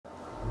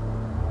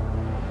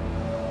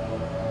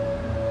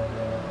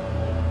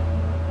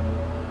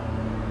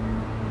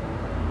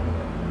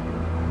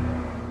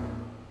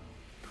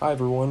Hi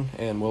everyone,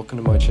 and welcome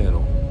to my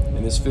channel.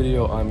 In this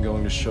video I'm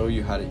going to show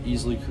you how to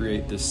easily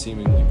create this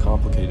seemingly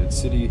complicated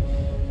city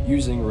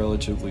using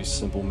relatively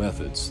simple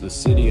methods. The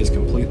city is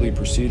completely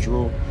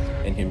procedural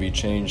and can be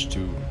changed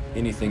to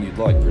anything you'd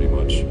like pretty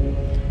much.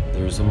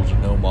 There's little to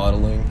no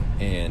modeling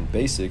and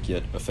basic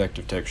yet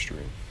effective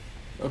texturing.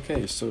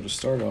 Okay, so to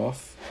start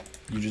off,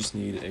 you just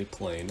need a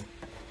plane,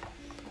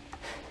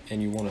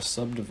 and you want to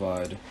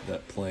subdivide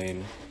that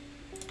plane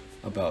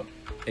about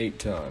 8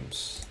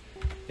 times.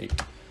 8.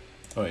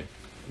 Alright,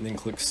 and then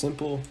click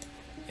Simple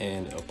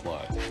and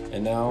Apply.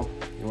 And now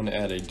you want to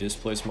add a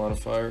Displace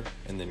modifier,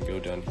 and then go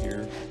down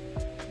here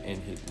and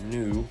hit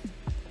New,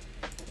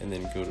 and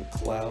then go to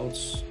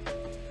Clouds.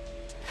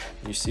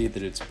 You see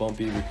that it's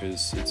bumpy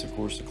because it's of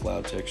course a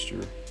cloud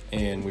texture,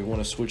 and we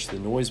want to switch the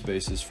noise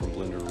basis from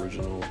Blender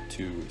Original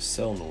to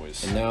Cell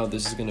Noise. And now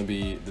this is going to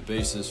be the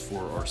basis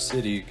for our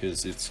city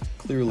because it's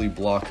clearly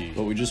blocky,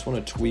 but we just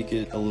want to tweak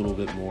it a little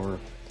bit more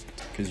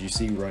because you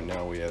see right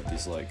now we have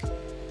these like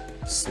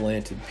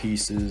slanted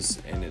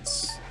pieces and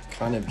it's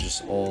kind of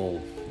just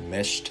all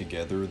meshed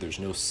together. There's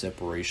no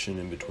separation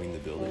in between the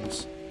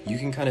buildings. You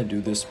can kind of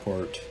do this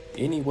part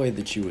any way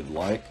that you would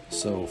like.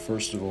 So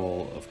first of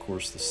all, of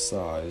course, the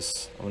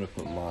size. I'm going to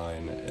put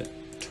mine at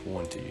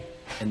 20,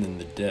 and then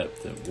the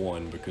depth at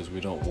 1 because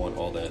we don't want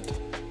all that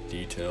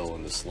detail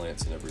and the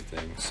slants and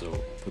everything. So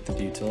put the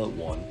detail at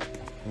 1.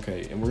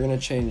 Okay, and we're going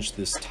to change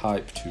this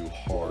type to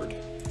hard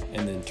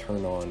and then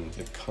turn on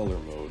the color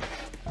mode.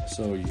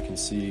 So you can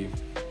see,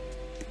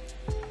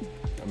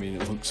 I mean,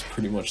 it looks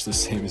pretty much the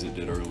same as it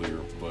did earlier,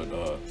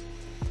 but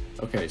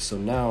okay, so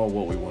now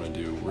what we want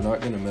to do, we're not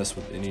going to mess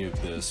with any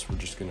of this, we're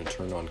just going to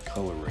turn on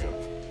color ramp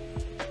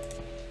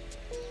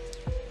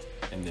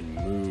and then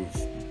move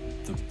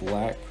the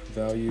black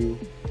value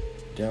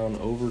down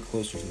over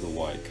closer to the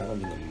white, kind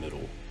of in the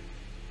middle.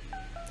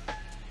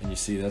 And you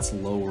see that's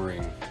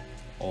lowering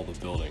all the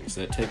buildings.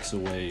 That takes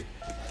away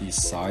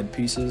these side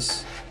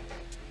pieces,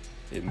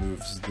 it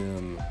moves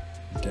them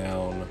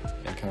down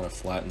and kind of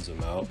flattens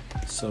them out.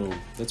 So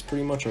that's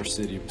pretty much our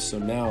city. So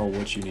now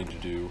what you need to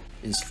do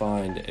is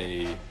find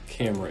a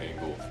camera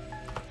angle,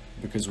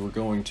 because we're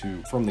going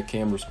to, from the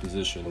camera's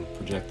position,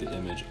 project the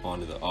image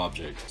onto the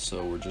object.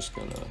 So we're just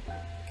gonna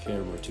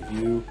camera to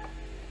view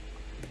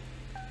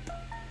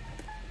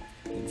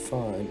and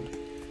find.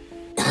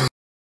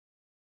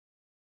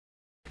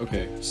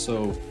 Okay,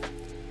 so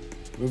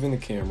moving the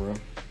camera,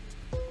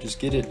 just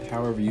get it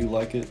however you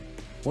like it.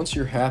 Once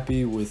you're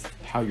happy with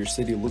how your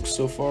city looks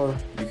so far,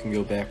 you can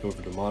go back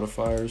over to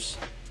modifiers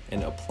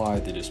and apply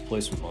the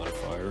displacement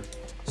modifier.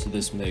 So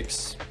this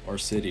makes our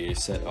city a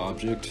set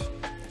object,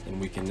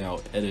 and we can now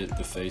edit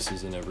the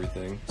faces and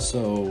everything.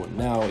 So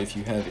now if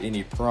you have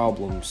any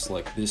problems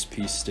like this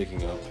piece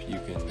sticking up, you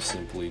can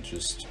simply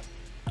just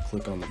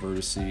click on the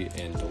vertex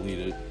and delete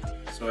it.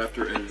 So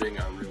after editing,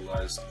 I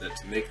realized that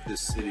to make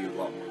this city a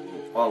lot more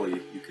low poly,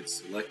 you could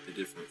select the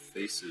different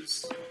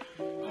faces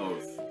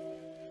of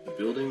the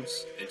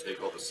buildings and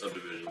take all the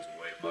subdivisions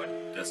away by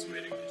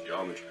decimating the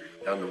geometry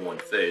down to one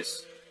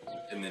face,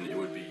 and then it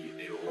would be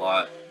a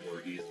lot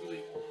more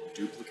easily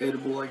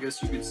duplicatable, I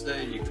guess you could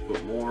say. You could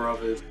put more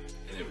of it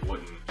and it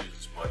wouldn't use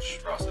as much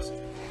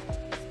processing.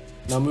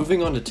 Now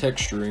moving on to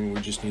texturing,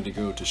 we just need to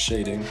go to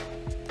shading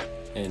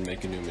and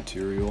make a new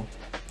material.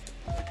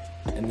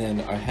 And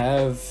then I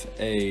have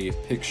a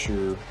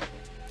picture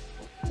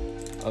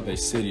of a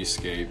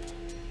cityscape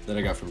that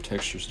I got from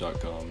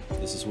textures.com.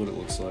 This is what it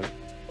looks like.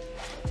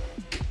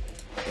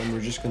 And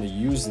we're just going to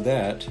use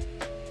that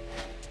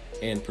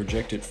and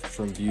project it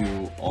from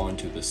view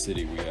onto the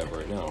city we have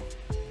right now.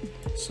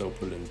 So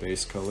put it in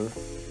base color.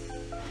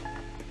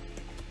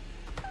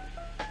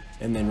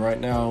 And then right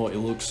now it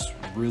looks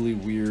really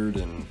weird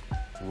and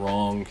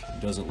wrong.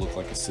 It doesn't look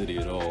like a city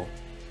at all.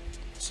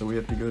 So we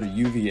have to go to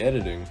UV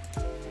editing,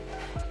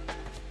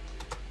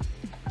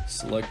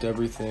 select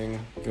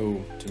everything,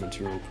 go to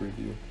material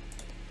preview,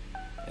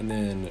 and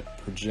then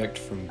project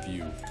from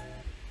view.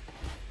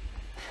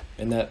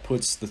 And that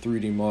puts the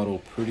 3D model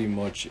pretty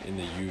much in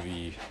the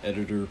UV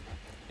editor,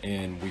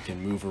 and we can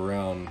move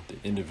around the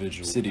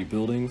individual city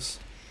buildings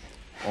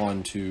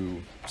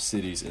onto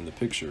cities in the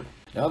picture.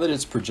 Now that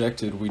it's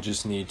projected, we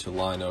just need to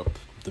line up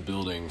the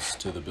buildings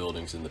to the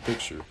buildings in the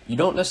picture. You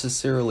don't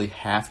necessarily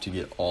have to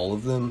get all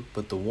of them,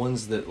 but the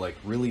ones that like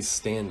really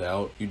stand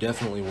out, you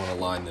definitely want to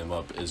line them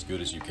up as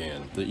good as you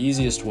can. The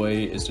easiest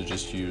way is to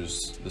just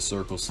use the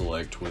circle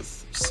select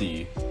with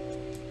C,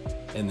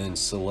 and then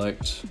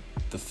select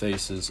the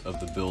faces of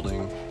the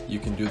building. You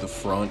can do the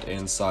front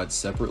and side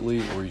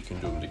separately, or you can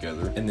do them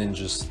together, and then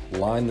just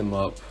line them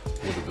up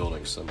with a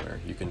building somewhere.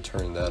 You can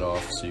turn that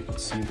off so you can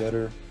see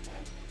better.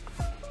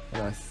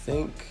 And I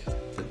think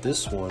that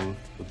this one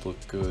would look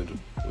good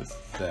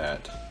with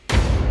that.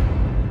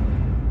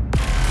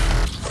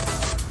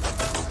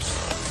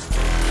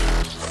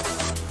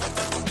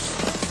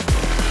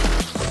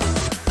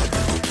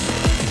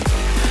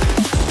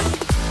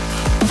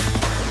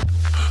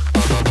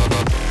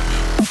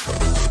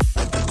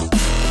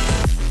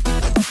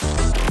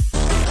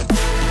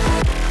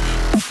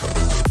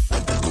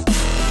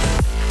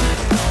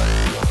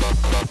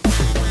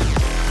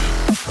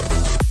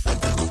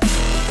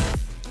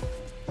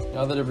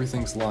 Now that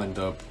everything's lined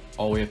up,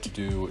 all we have to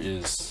do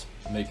is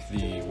make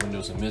the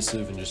windows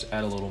emissive and just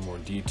add a little more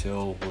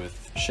detail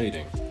with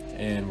shading.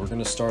 And we're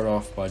going to start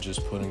off by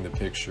just putting the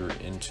picture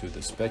into the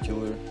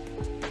specular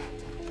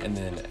and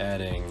then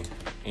adding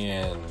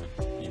an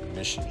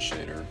emission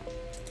shader.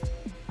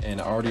 And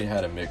I already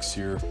had a mix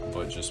here,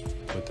 but just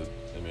put the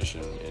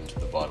emission into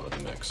the bottom of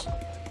the mix.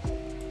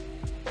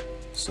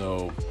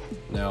 So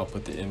now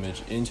put the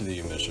image into the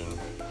emission,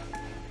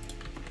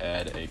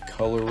 add a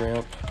color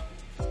ramp,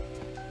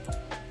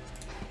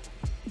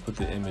 put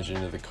the image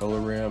into the color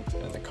ramp,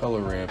 and the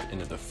color ramp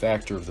into the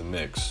factor of the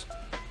mix.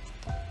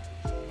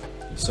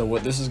 So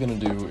what this is going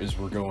to do is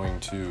we're going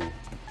to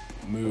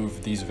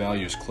move these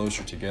values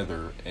closer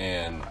together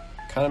and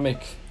kind of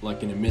make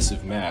like an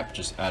emissive map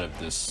just out of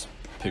this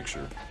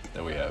picture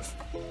that we have.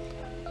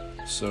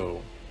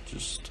 So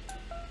just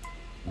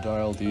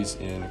dial these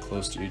in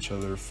close to each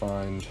other,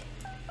 find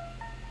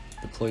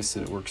the place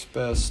that it works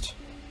best,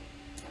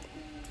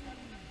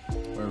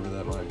 wherever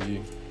that might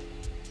be.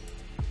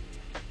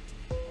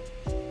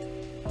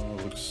 Oh,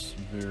 it looks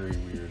very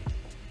weird.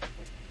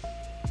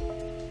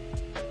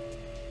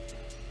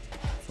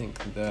 I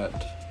think that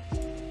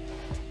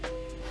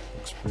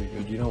looks pretty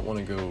good. You don't want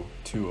to go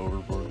too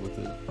overboard with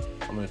it.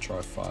 I'm going to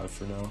try 5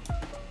 for now.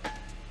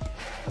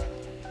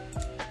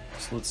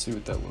 So let's see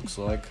what that looks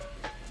like.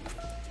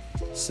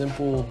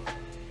 Simple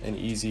and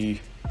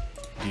easy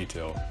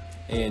detail.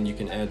 And you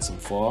can add some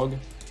fog.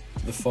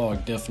 The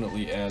fog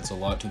definitely adds a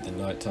lot to the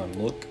nighttime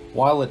look.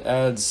 While it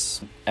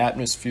adds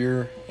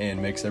atmosphere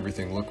and makes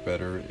everything look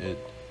better, it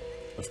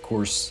of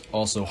course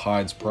also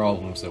hides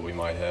problems that we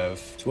might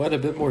have. To add a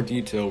bit more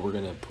detail, we're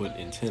going to put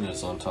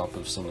antennas on top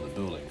of some of the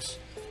buildings.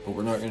 But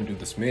we're not going to do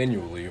this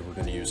manually, we're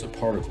going to use a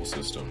particle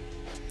system.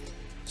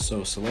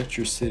 So select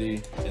your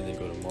city and then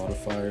go to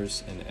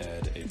modifiers and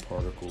add a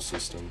particle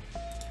system.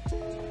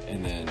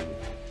 And then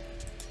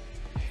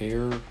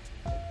hair,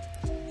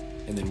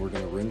 and then we're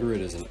going to render it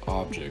as an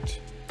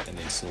object and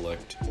then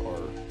select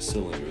our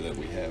cylinder that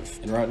we have.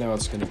 And right now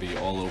it's going to be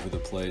all over the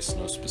place,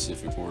 no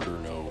specific order,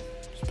 no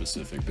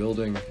specific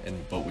building,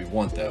 but we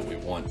want that. We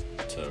want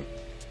to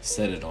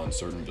set it on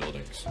certain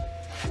buildings.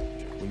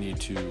 We need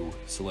to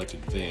select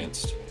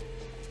advanced,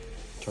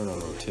 turn on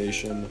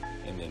rotation,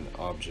 and then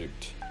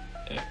object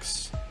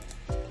X,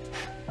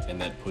 and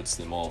that puts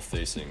them all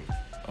facing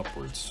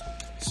upwards.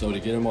 So to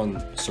get them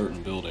on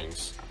certain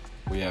buildings,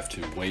 we have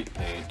to weight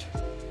paint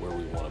where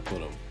we want to put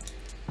them.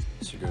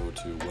 So go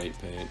to weight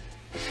paint,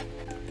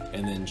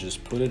 and then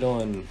just put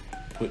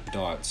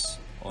dots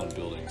on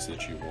buildings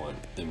that you want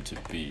them to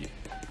be.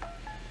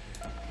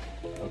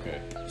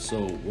 Okay,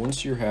 so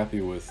once you're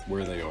happy with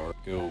where they are,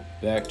 go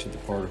back to the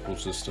particle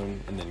system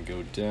and then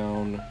go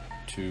down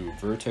to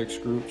vertex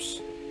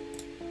groups,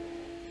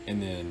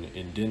 and then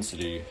in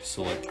density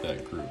select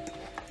that group.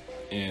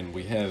 And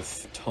we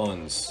have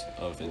tons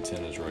of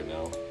antennas right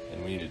now,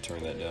 and we need to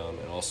turn that down,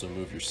 and also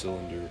move your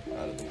cylinder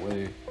out of the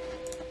way.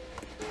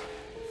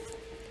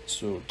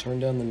 So turn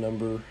down the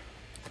number.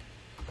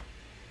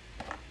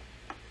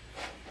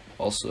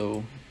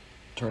 Also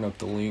turn up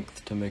the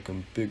length to make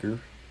them bigger.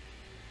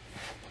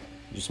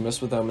 Just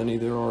mess with how many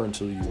there are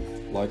until you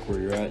like where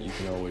you're at. You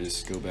can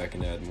always go back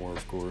and add more,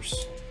 of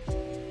course.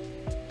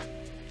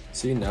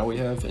 See, now we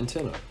have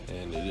antenna,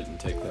 and it didn't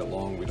take that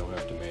long. We don't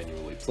have to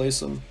manually place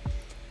them.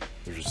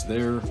 They're just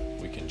there.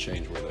 We can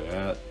change where they're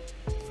at,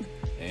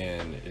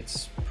 and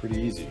it's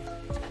pretty easy.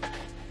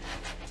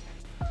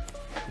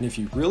 And if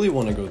you really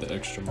want to go the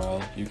extra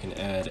mile, you can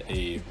add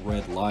a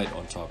red light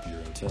on top of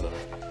your antenna,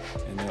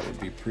 and that would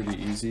be pretty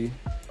easy.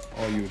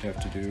 All you would have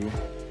to do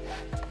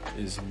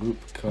is loop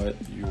cut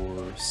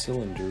your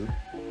cylinder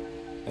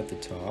at the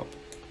top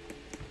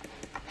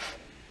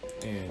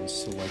and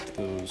select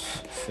those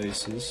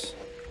faces,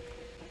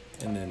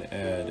 and then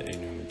add a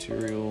new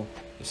material,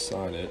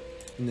 assign it,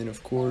 and then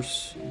of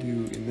course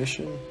do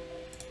emission,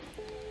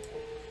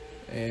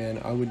 and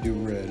I would do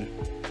red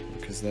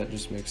because that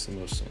just makes the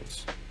most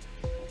sense.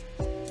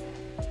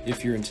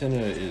 If your antenna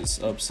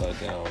is upside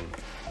down,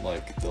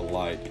 like the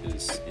light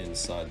is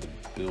inside the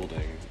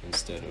building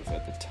instead of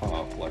at the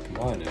top like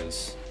mine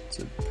is, it's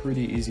a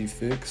pretty easy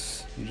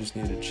fix. You just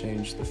need to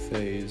change the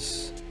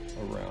phase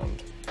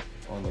around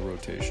on the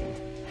rotation.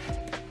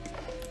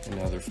 And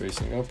now they're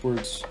facing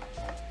upwards.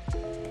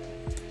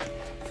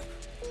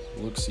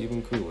 Looks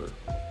even cooler.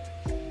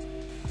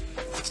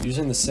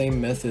 Using the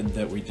same method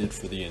that we did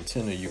for the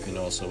antenna, you can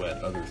also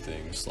add other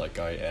things, like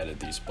I added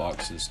these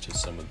boxes to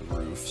some of the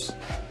roofs,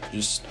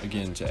 just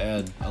again to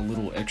add a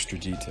little extra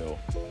detail.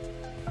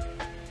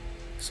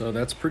 So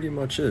that's pretty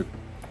much it.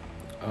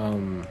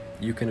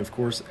 You can of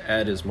course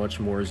add as much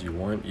more as you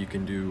want. You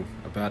can do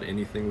about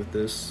anything with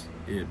this.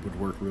 It would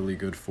work really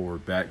good for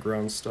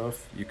background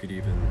stuff. You could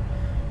even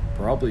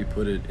probably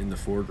put it in the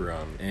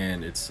foreground,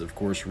 and it's of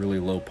course really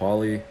low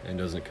poly and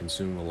doesn't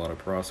consume a lot of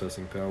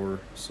processing power,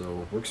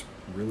 so works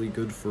really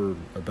good for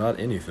about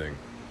anything.